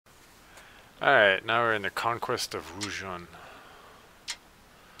Alright, now we're in the Conquest of Wujun.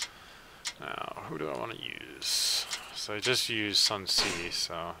 Now, who do I want to use? So I just used Sun Sea,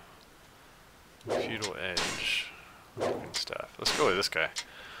 so... Feudal Edge. Open Staff. Let's go with this guy.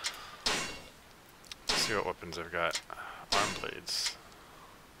 Let's see what weapons I've got. Arm Blades.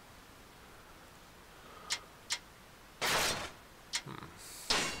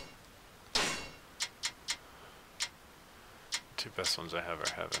 Two best ones I have are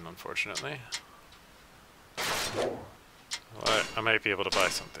Heaven, unfortunately. Well, I might be able to buy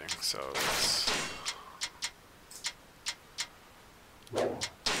something, so let's...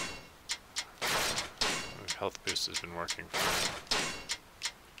 Health boost has been working fine.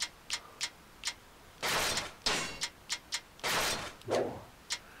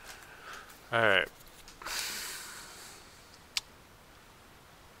 Alright.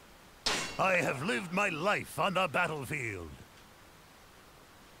 I have lived my life on the battlefield.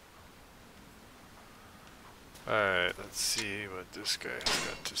 Alright, let's see what this guy has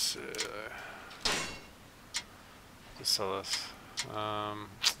got to say. To sell us.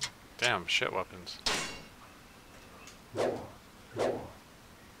 Damn, shit weapons. I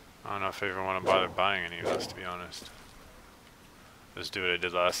don't know if I even want to bother buying any of this, to be honest. Just do what I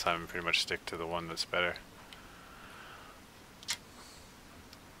did last time and pretty much stick to the one that's better.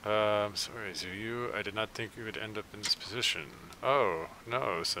 Sorry, Zuyu, I did not think you would end up in this position. Oh,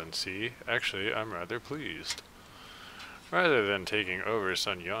 no, Sun-Si. Actually, I'm rather pleased. Rather than taking over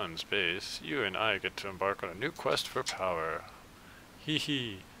Sun Yun's base, you and I get to embark on a new quest for power. Hee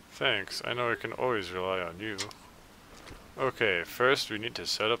hee. Thanks, I know I can always rely on you. Okay, first we need to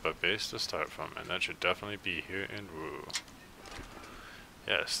set up a base to start from, and that should definitely be here in Wu.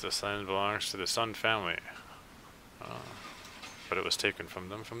 Yes, this land belongs to the Sun family. But it was taken from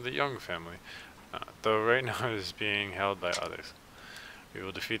them from the Young family, though right now it is being held by others. We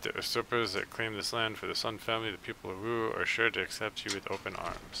will defeat the usurpers that claim this land for the Sun family. The people of Wu are sure to accept you with open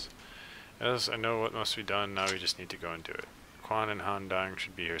arms. Yes, I know what must be done, now we just need to go and do it. Quan and Han Dang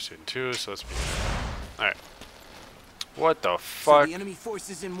should be here soon too, so let's begin. Alright. What the fuck? So the enemy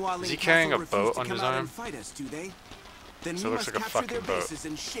forces in Is he carrying a boat on his arm? Fight us, do they? Then so we it looks must like a capture fucking their boat. bases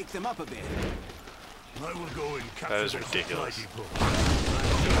and shake them up a bit. I will go and capture That is their ridiculous. supply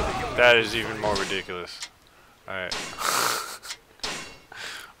depot. That is even more ridiculous. Alright.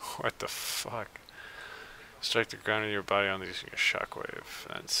 What the fuck? Strike the ground in your body only using a shockwave.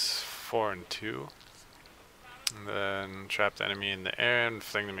 That's 4 and 2. And then trap the enemy in the air and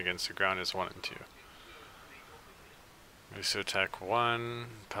fling them against the ground is 1 and 2. Use to attack 1,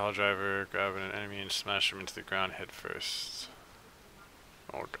 pile driver, grab an enemy and smash him into the ground head first.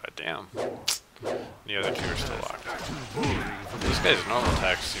 Oh goddamn. The other 2 are still locked. This guy's normal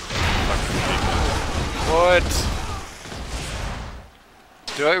attacks seem fucking ridiculous. What?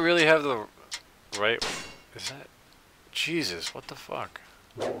 Do I really have the right... Is that... Jesus, what the fuck?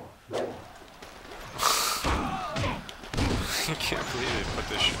 I can't believe they put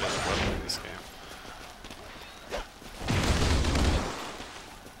this shit as a weapon in this game.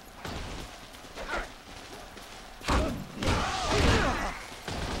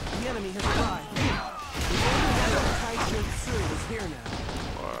 The enemy has arrived. The Tai Shi is here now.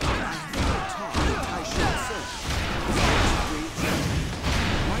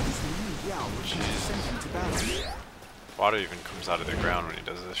 Why does Liu Yao refuse to send him to battle? Water even comes out of the ground when he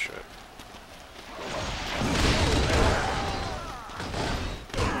does this shit.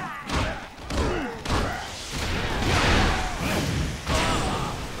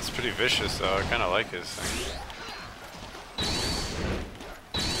 That's pretty vicious though, I kinda like his thing.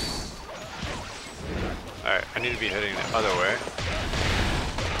 Alright, I need to be heading the other way.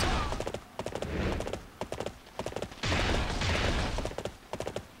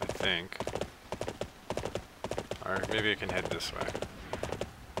 I think. Or maybe I can head this way.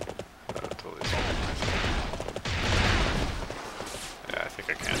 That'll totally solve myself. Yeah, I think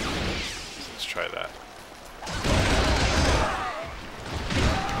I can. So let's try that.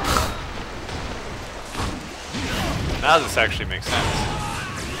 Now this actually makes sense.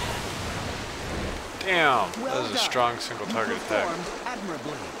 Damn! That was a strong single target attack.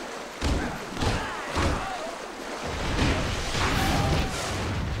 Admirably.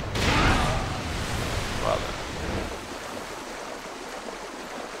 Wow, then.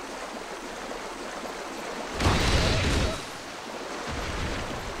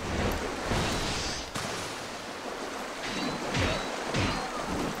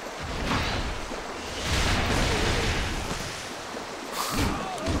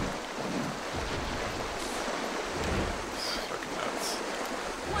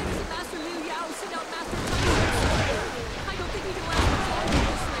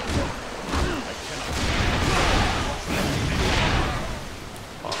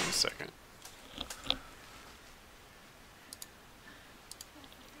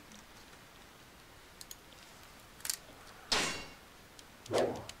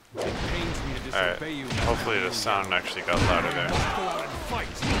 Alright, hopefully the sound actually got louder there. It was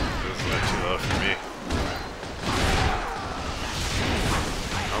a little too low for me.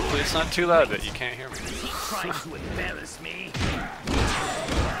 Hopefully it's not too loud that you can't hear me. Trying to embarrass me.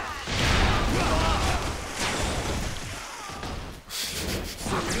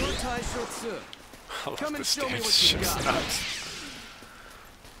 I love this stage, it's just nuts.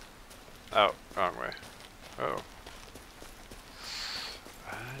 Oh, wrong way. Oh.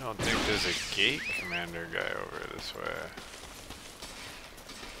 I don't think there's a gate commander guy over this way.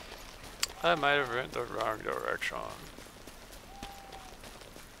 I might have went the wrong direction.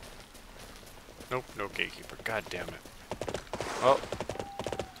 Nope, no gatekeeper. God damn it. Well,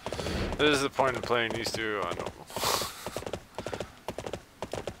 this is the point of playing these two on normal.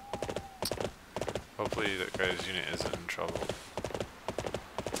 Hopefully that guy's unit isn't in trouble.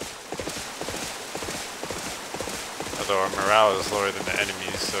 Although our morale is lower than the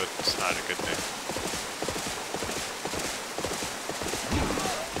enemies, so it's not a good thing.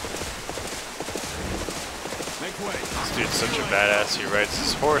 This dude's such a badass, he rides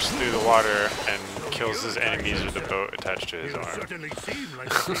his horse through the water and kills his enemies with a boat attached to his arm. Certainly seem like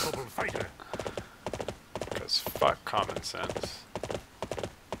a capable fighter. Because fuck common sense.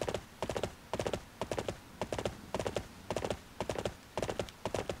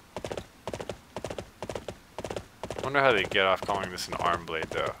 I wonder how they get off calling this an arm blade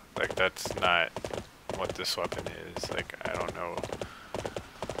though. Like that's not what this weapon is. Like I don't know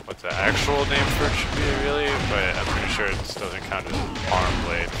what the actual name for it should be really, but I'm pretty sure it doesn't count as an arm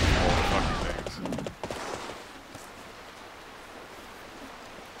blade for all the fucking things.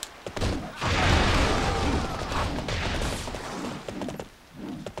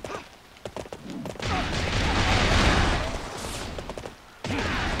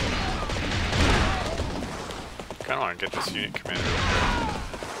 I want to get this unit commander over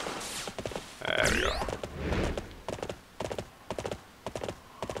there. There we go.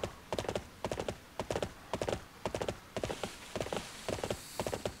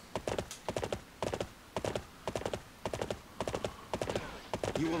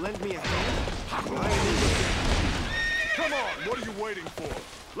 You will lend me a hand? Come on, what are you waiting for?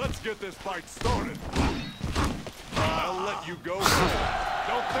 Let's get this fight started. I'll let you go.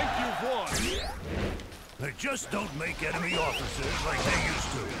 Don't think you've won. They just don't make enemy officers like they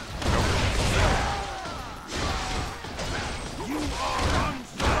used to. You are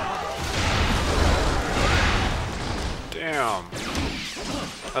unstoppable. Damn.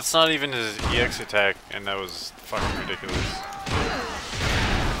 That's not even his EX attack, and that was fucking ridiculous.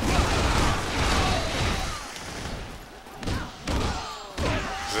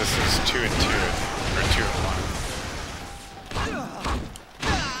 This is 2 and 2, or 2 and 1.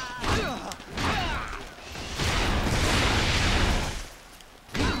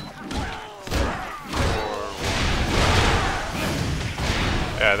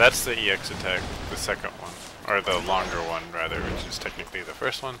 Yeah, that's the EX attack, the second one. Or the longer one, rather, which is technically the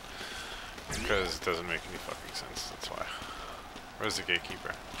first one. Because it doesn't make any fucking sense, that's why. Where's the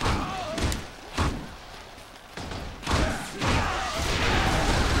gatekeeper?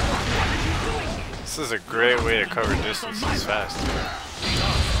 This is a great way to cover distances fast.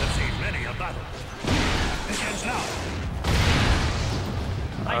 I've seen many a battle. Begins now.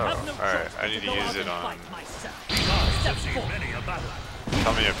 Oh, alright, I need to use it on... I've seen many a battle.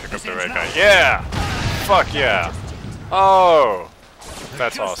 Tell me to pick up the right guy. Yeah! Fuck yeah! Oh!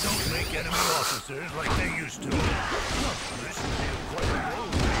 That's awesome. Don't make enemy officers like they used to. This would be quite a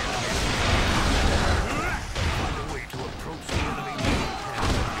road. Find a way to approach the enemy.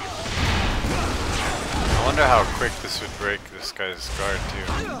 I wonder how quick this would break this guy's guard too.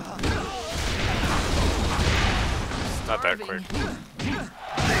 Not that quick.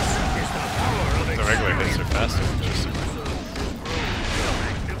 The regular hits are faster. Interesting.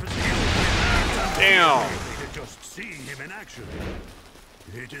 Damn! Just seeing him in action.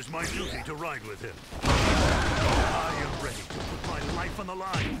 It is my duty to ride with him. I am ready to put my life on the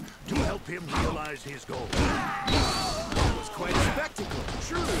line to help him realize his goal. It was quite a spectacle.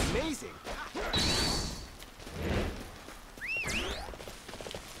 Truly amazing.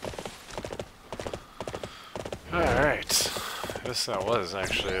 Alright. Yes, that was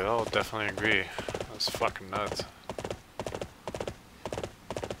actually. I'll definitely agree. That was fucking nuts.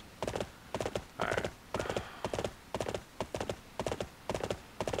 Alright.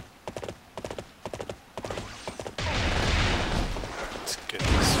 Let's get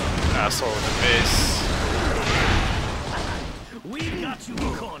this asshole in the base. We've got you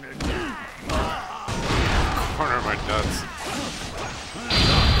cornered now. Corner my nuts.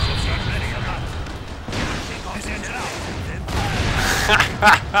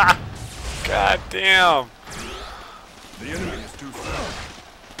 God damn. The enemy is too strong.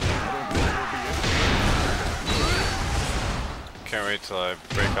 I don't think we'll be able to. Can't wait till I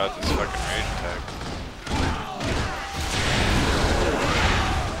break out this fucking rage attack.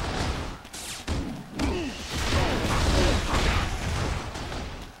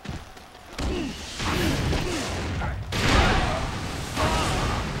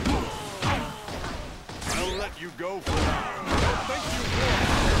 I'll let you go for now. Don't think you won.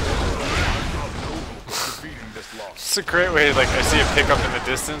 I've got no hope of defeating this loss. It's a great way, like, I see a pickup in the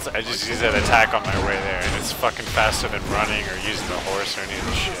distance, I just use that attack on my way there, and it's fucking faster than running or using the horse or any of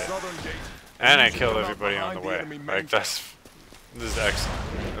the shit. Southern gate. And I killed everybody on the way. Like, this is excellent.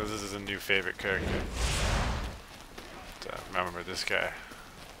 This is a new favorite character. Remember this guy.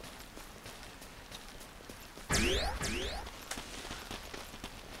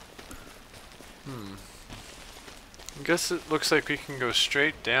 I guess it looks like we can go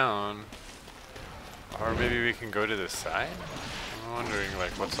straight down. Or maybe we can go to the side? I'm wondering,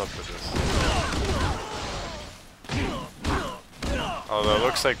 like, what's up with this. Although it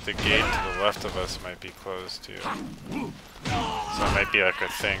looks like the gate to the left of us might be closed too. So it might be like a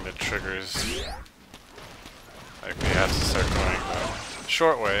thing that triggers. Like we have to start going the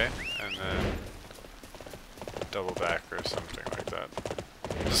short way and then double back or something like that.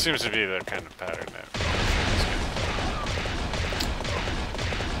 This seems to be the kind of pattern that.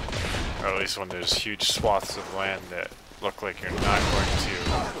 Or at least when there's huge swaths of land that look like you're not going to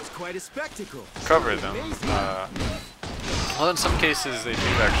That was quite a spectacle. cover them. Well, in some cases they do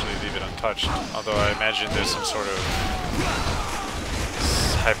actually leave it untouched, although I imagine there's some sort of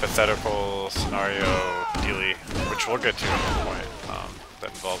hypothetical scenario dealy, which we'll get to at one point, that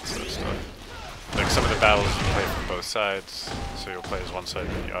involves that stuff. Like some of the battles you play from both sides, so you'll play as one side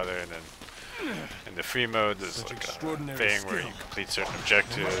or the other, and then in the free mode there's like a thing where you complete certain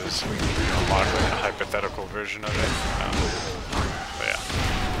objectives, and you unlock like a hypothetical version of it. But yeah.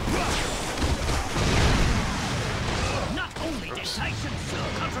 Not only did Tyson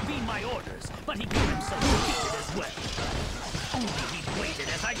contravene my orders, but he got himself defeated as well. Only he waited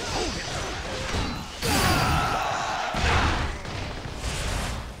as I told him to.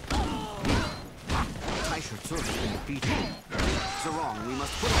 Taisha Tsur has been defeated. Zerong, we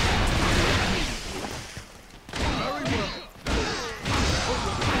must put on immediately. Very well.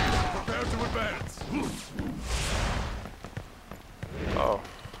 Prepare to advance. Oh.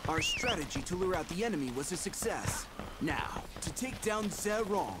 Our strategy to lure out the enemy was a success. Now, to take down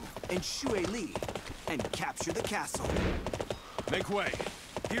Zerong and Shui Li and capture the castle. Make way.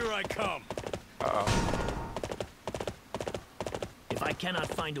 Here I come. if I cannot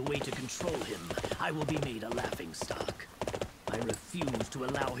find a way to control him, I will be made a laughingstock. I refuse to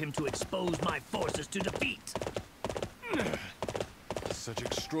allow him to expose my forces to defeat. Such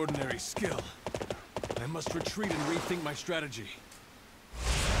extraordinary skill. I must retreat and rethink my strategy.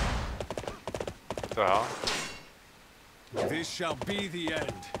 The hell? This shall be the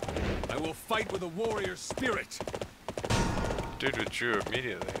end. I will fight with a warrior spirit. Dude withdrew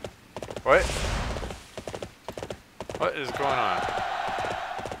immediately. What? What is going on?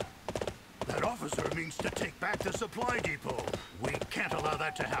 That officer means to take back the supply depot. We can't allow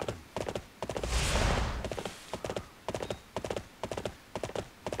that to happen.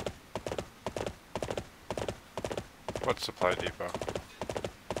 What supply depot?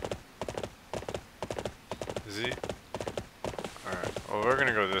 Is he? Alright, well we're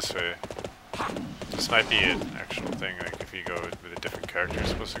gonna go this way. This might be an actual thing, like if you go with a different character, you're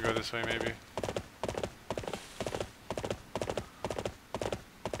supposed to go this way maybe?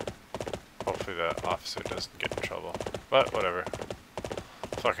 Hopefully that officer doesn't get in trouble. But whatever.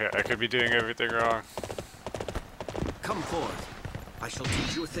 Fuck it, I could be doing everything wrong. Come forth. I shall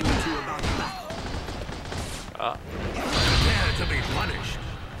teach you a thing or two about battle. Ah. Prepare to be punished.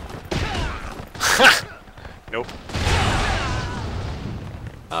 Nope.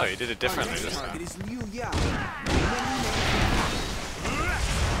 Oh, you did it differently Our next this time. target is Liu Yao.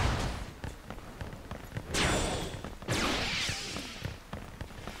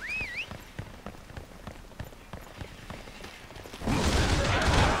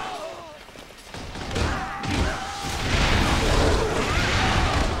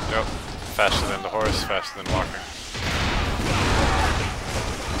 Nope. Faster than the horse, faster than walking.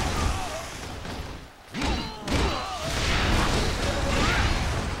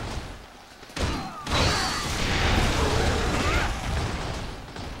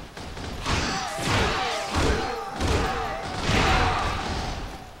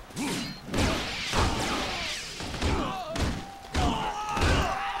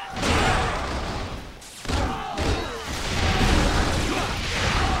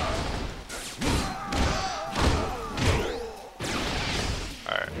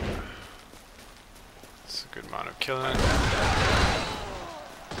 killing it.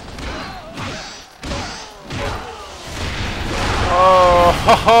 Oh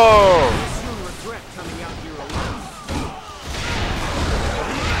ho ho! You'll soon regret coming out here alone.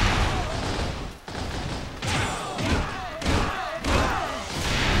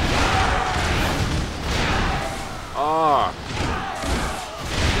 Ah.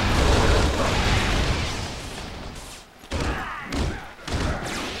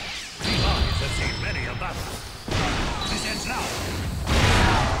 I've seen many a battle. This ends now.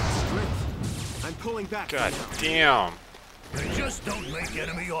 Strength. I'm pulling back. God now. damn. They just don't make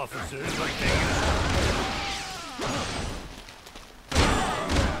enemy officers like they used to.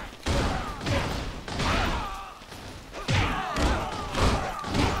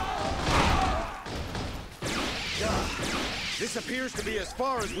 This appears to be as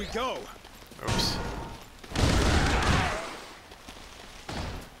far as we go. Oops.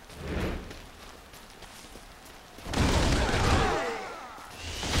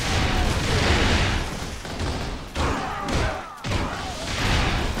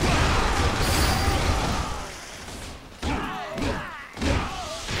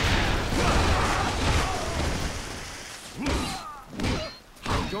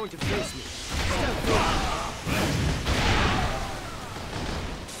 You're going to face me. Step forward.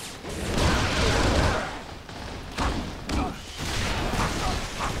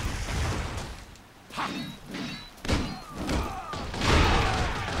 Come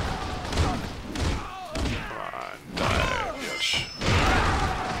on, die, bitch.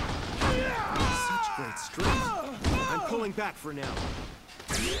 Such great strength. I'm pulling back for now.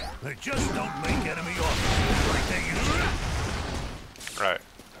 They just don't make enemy officers like they used to. Right.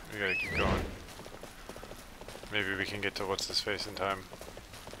 We gotta keep going. Maybe we can get to what's his face in time.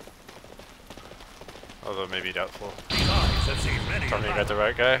 Although maybe doubtful. I've seen many a Tell me you got battle. the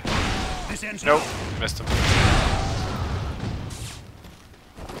right guy. This ends Nope. now. Missed him.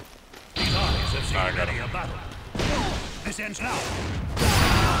 I've seen I got many a battle. This ends now.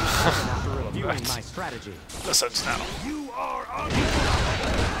 After reviewing Right. my strategy. Listen now. You are on.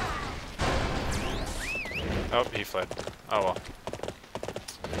 Oh, he fled. Oh well.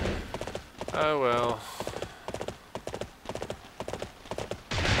 Oh well.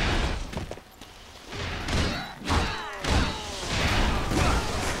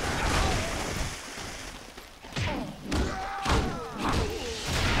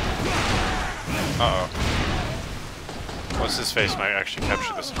 Uh-oh. What's his face might actually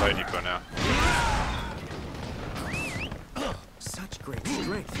capture the supply depot now. Such great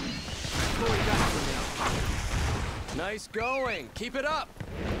strength. I'm pulling back for now. Nice going. Keep it up.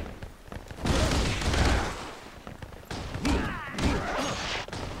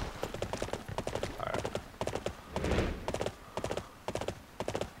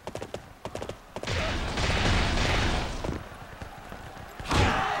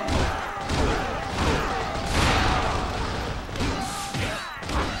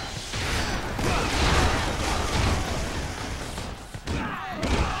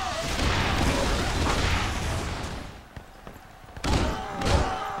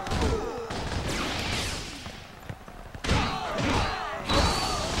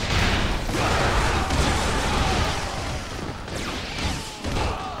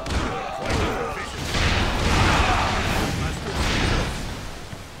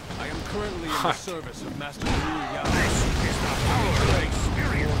 Currently in the service of Master Huang Gai. This is the power of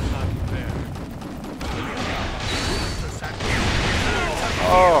experience. Not compared.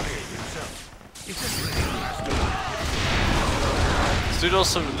 Oh! This dude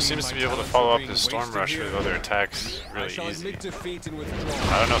also seems to be able to follow up his Storm Rush with other attacks I really shall easy. admit defeat and withdraw.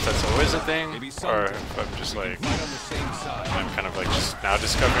 I don't know if that's always a thing, Maybe or sometime if I'm just we like, can fight on the same side. I'm kind of like just now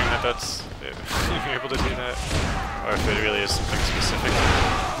discovering that that's able to do that, or if it really is something specific.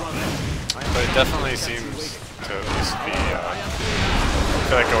 But it definitely seems to at least be, I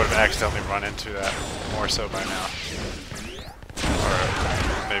feel like I would have accidentally run into that more so by now.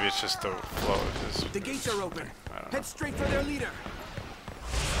 Or maybe it's just the flow of his. The gates are open. I don't know. Head straight for their leader.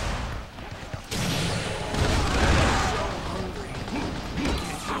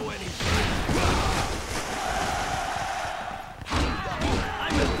 I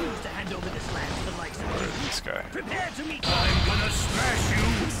refuse to hand over this land to the likes of you. This guy. Prepare to meet. I'm gonna smash you.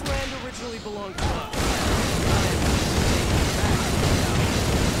 This land originally belonged to us.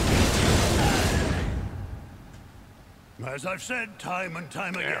 As I've said time and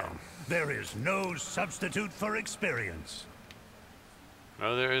time again, there is no substitute for experience.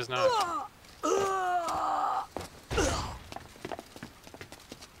 No, there is not.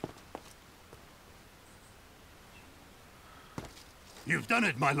 You've done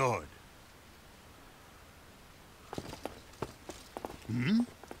it, my lord.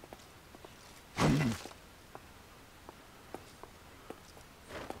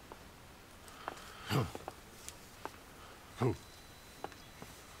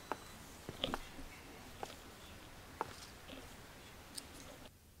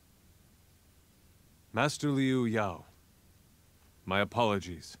 Master Liu Yao, my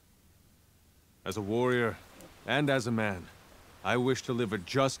apologies. As a warrior, and as a man, I wish to live a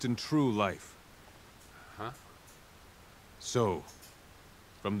just and true life. Huh? So,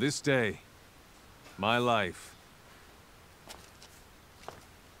 from this day, my life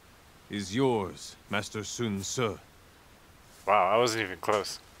is yours, Master Sun Ce. Wow, I wasn't even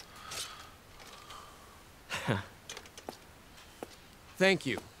close. Thank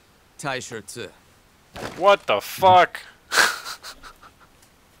you, Tai Shi. What the fuck?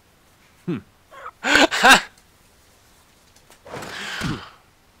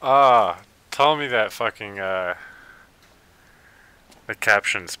 Tell me that fucking, the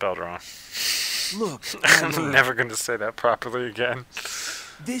caption spelled wrong. Look, I'm never gonna say that properly again.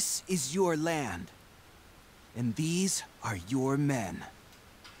 this is your land. And these are your men.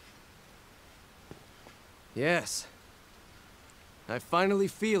 Yes. I finally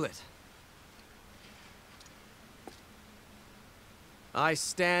feel it. I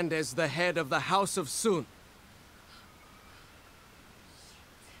stand as the head of the House of Sun.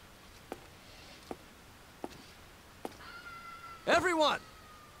 Everyone!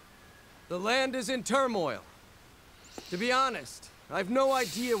 The land is in turmoil. To be honest, I've no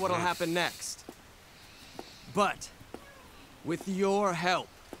idea what'll happen next. But, with your help,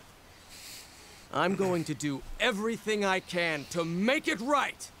 I'm going to do everything I can to make it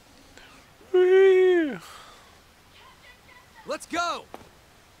right! Whee! Let's go!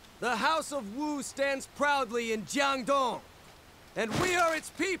 The House of Wu stands proudly in Jiangdong, and we are its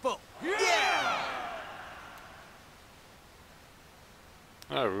people! Yeah!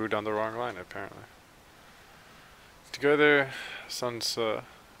 Oh, Wu down the wrong line, apparently. Together, Sun Ce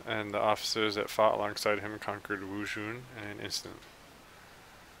and the officers that fought alongside him conquered Wujun in an instant.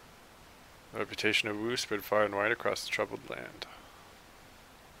 The reputation of Wu spread far and wide across the troubled land.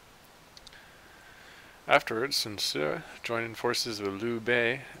 Afterwards, Sun Ce joined forces with Liu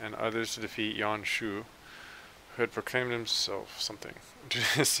Bei and others to defeat Yan Shu, who had proclaimed himself something. To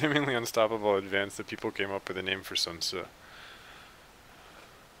his seemingly unstoppable advance, the people came up with a name for Sun Ce.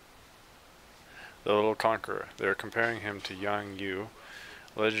 The Little Conqueror. They are comparing him to Yang Yu,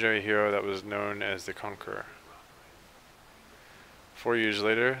 a legendary hero that was known as the Conqueror. 4 years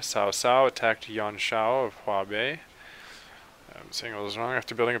later, Cao Cao attacked Yan Shao of Huabei. I'm saying I was wrong.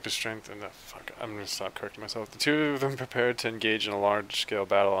 After building up his strength, and I'm going to stop correcting myself. The two of them prepared to engage in a large-scale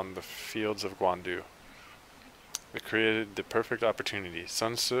battle on the fields of Guandu. It created the perfect opportunity.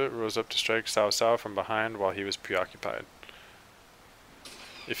 Sun Ce rose up to strike Cao Cao from behind while he was preoccupied.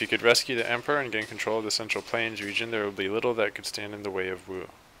 If he could rescue the Emperor and gain control of the Central Plains region, there would be little that could stand in the way of Wu.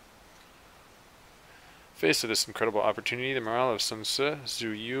 Faced with this incredible opportunity, the morale of Sun Ce,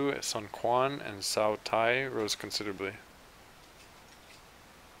 Zhu Yu, Sun Quan, and Cao Tai rose considerably.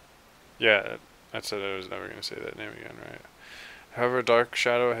 Yeah, I said I was never going to say that name again, right? However, a dark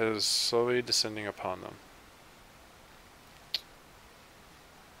shadow is slowly descending upon them.